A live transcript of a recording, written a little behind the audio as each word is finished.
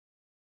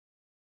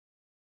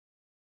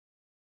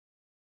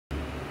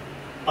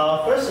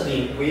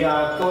Firstly, we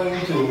are going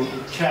to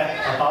check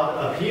about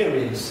the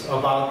appearance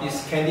about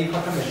this candy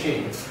cutter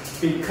machine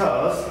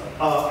because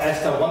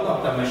as one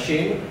of the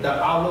machine, the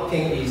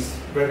outlooking is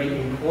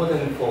very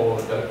important for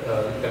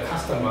the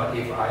customer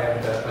if I am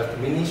the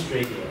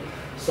administrator.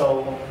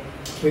 So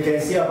we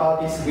can see about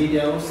these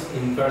videos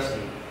in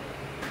firstly.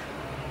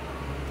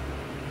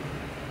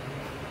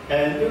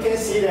 And you can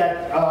see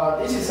that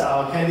this is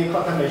our candy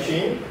cutter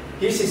machine.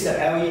 This is the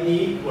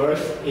LED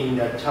works in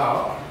the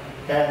top.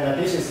 And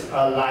this is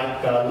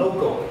like a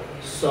logo.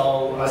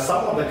 So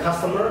some of the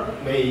customer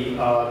may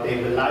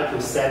they would like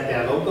to set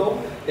their logo.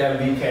 Then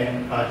we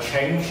can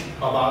change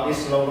about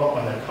this logo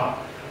on the top.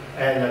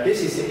 And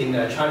this is in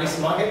the Chinese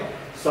market.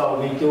 So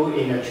we do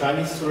in the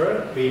Chinese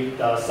world with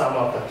some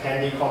of the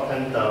candy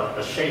cotton,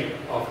 the shape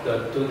of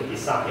the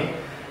design.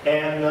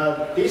 And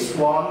this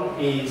one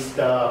is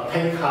the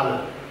paint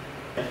color.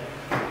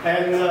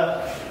 And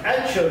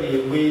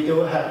actually we do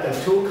have the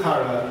two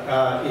color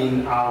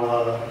in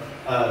our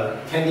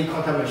candy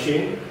cutter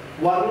machine.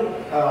 One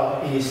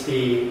is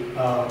the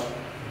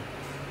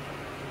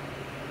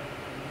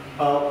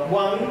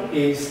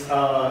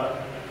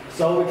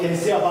so we can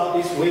see about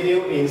this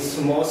video in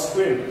small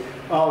screen.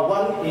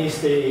 One is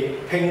the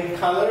pink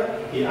color,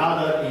 the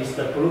other is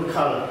the blue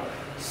color.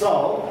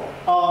 So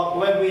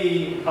when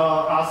we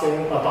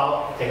asking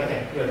about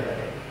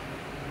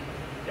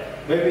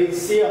when we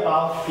see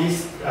about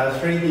this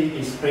 3D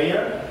display,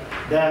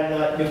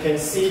 then you can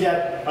see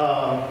that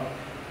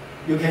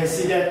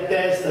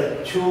there's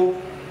the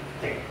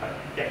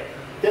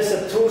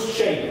two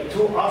shape,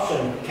 two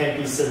options can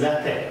be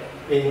selected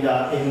in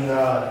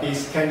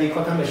this candy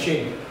cutter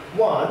machine.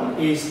 One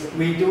is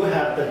we do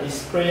have the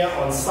display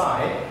on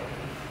side,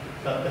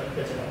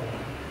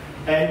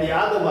 and the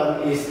other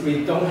one is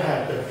we don't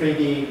have the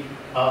 3D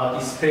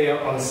display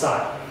on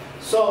side.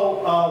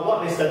 So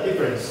what is the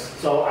difference?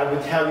 So I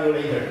will tell you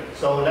later.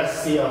 So let's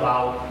see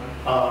about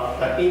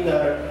the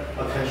inner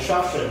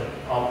construction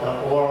of the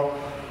whole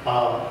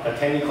the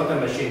candy cutter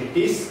machine.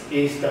 This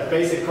is the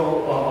basic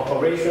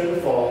operation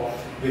for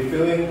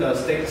refilling the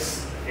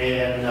sticks,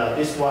 and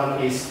this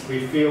one is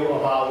refill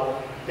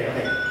about the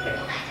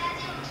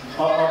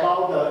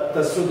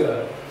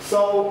sugar.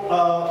 So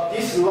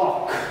this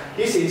lock,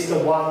 this is the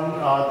one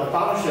the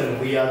function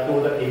we are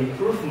doing the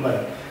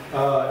improvement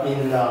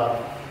in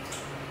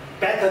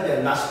better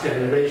than last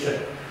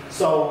generation.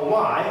 So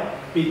why?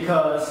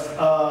 Because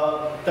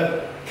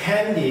the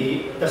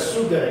candy, the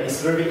sugar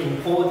is very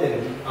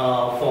important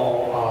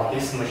for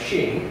this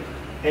machine.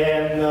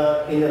 And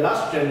in the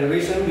last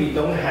generation, we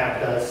don't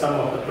have some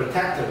of the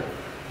protector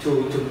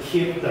to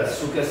keep the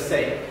sugar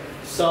safe.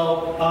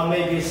 So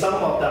maybe some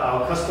of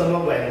our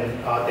customers,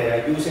 when they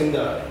are using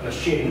the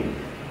machine,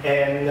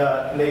 and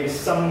maybe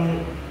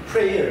some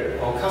player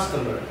or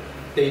customer,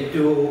 they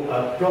do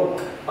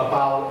broke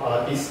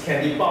about this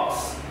candy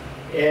box,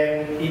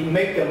 and it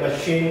make the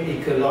machine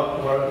it could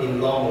not work in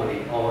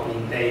normally or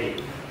in daily.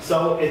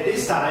 So at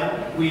this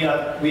time we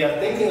are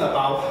thinking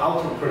about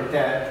how to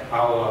protect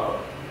our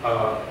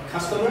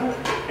customer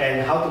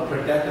and how to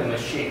protect the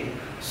machine.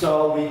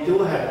 So we do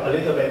have a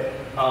little bit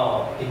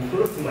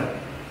improvement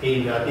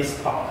in this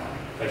part.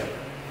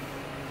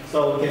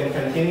 So we can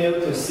continue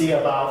to see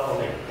about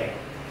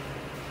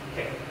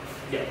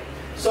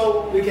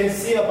So we can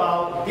see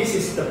about this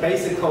is the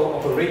basic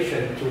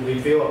operation to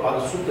reveal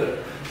about the sugar.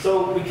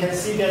 So we can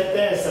see that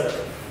there's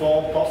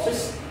 4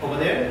 boxes over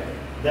there.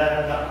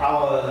 Then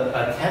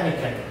our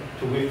technician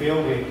to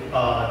refill with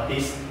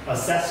this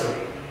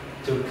accessory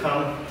to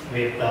come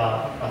with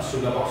a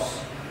sugar box.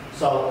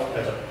 So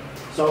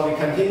we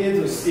continue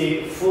to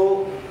see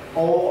full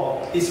all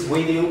of this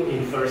video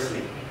in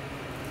firstly.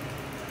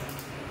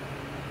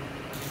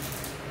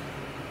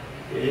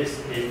 This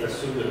is the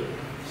sugar.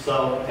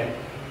 So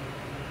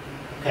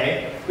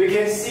okay, we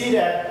can see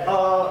that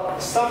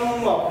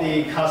some of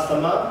the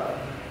customer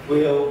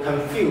will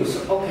confuse.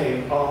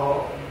 Okay,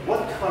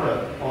 what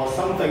color or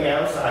something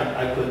else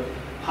I could.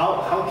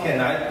 How can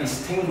I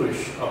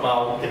distinguish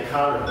about the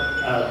color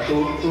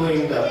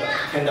doing the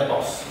candy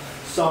box?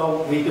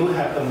 So we do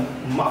have the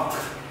mark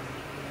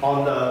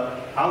on the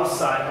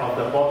outside of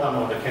the bottom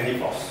of the candy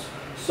box.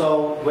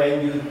 So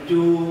when you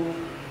do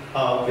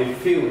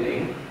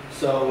refilling,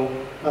 so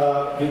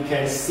you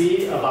can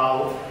see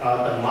about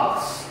the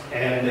marks,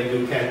 and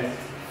you can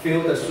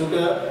fill the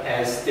sugar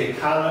as the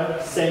color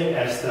same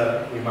as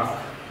the remark.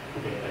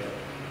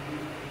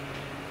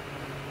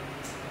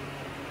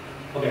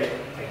 Okay.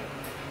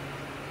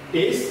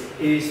 This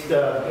is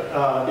the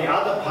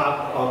other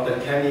part of the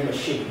candy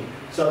machine.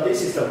 So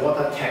this is the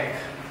water tank.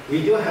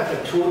 We do have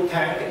the 2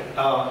 tank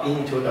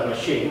into the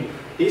machine.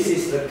 This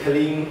is the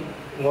clean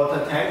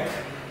water tank.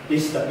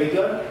 This is the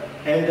bigger,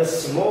 and the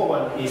small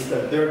one is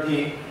the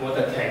dirty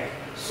water tank.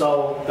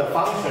 So the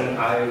function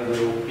I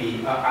will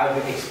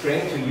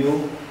explain to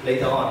you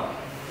later on.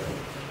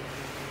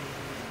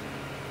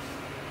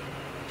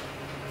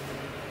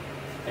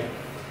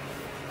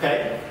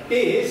 Okay,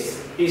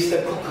 this is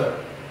the cooker.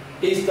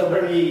 It's the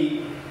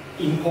very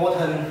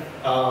important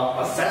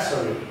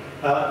accessory.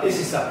 This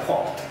is a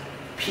pot.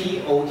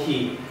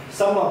 POT.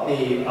 Some of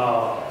the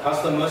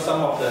customers,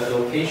 some of the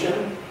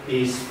location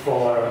is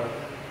for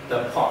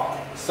the pot.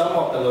 Some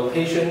of the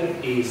location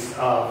is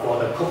for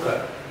the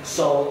cooker.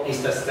 So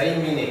it's the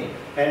same meaning.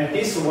 And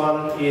this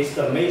one is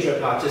the major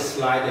part, just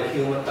like the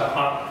human, the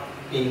heart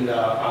in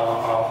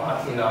our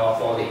heart in our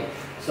body.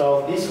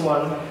 So this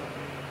one,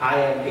 I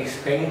am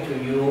explaining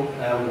to you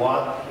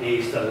what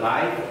is the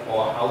life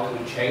or how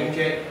to change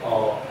it,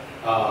 or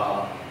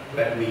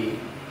when we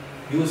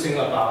using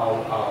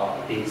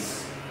about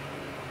this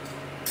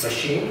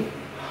machine,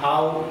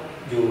 how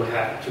you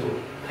have to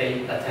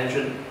pay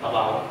attention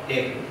about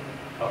it.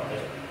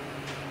 Okay.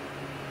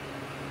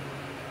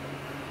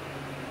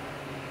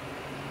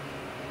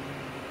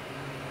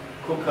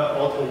 Cooker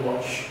auto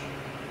wash.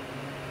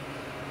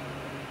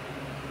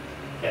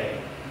 Okay.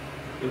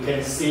 You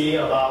can see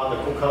about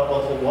the cooker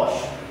auto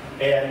wash,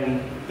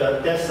 and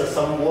there's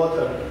some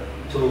water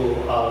to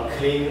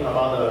clean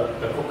about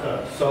the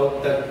cooker.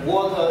 So the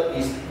water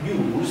is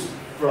used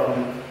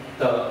from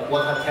the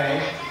water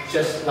tank,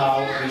 just now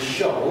we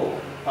show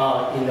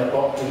in the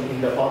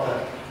bottom.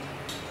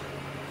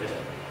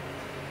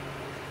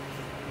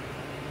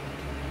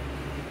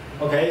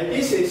 Okay,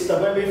 this is the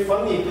very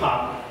funny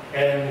part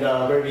and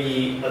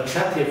very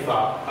attractive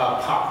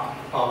part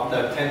of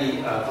the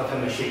candy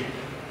cotton machine.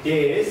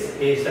 This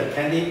is the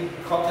candy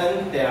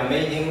cotton they are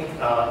making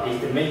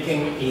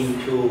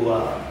into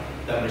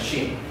the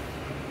machine.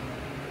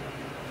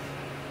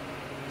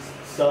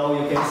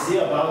 So you can see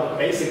about the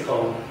basic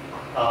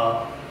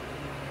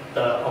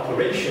the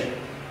operation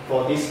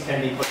for this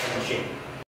candy cotton machine.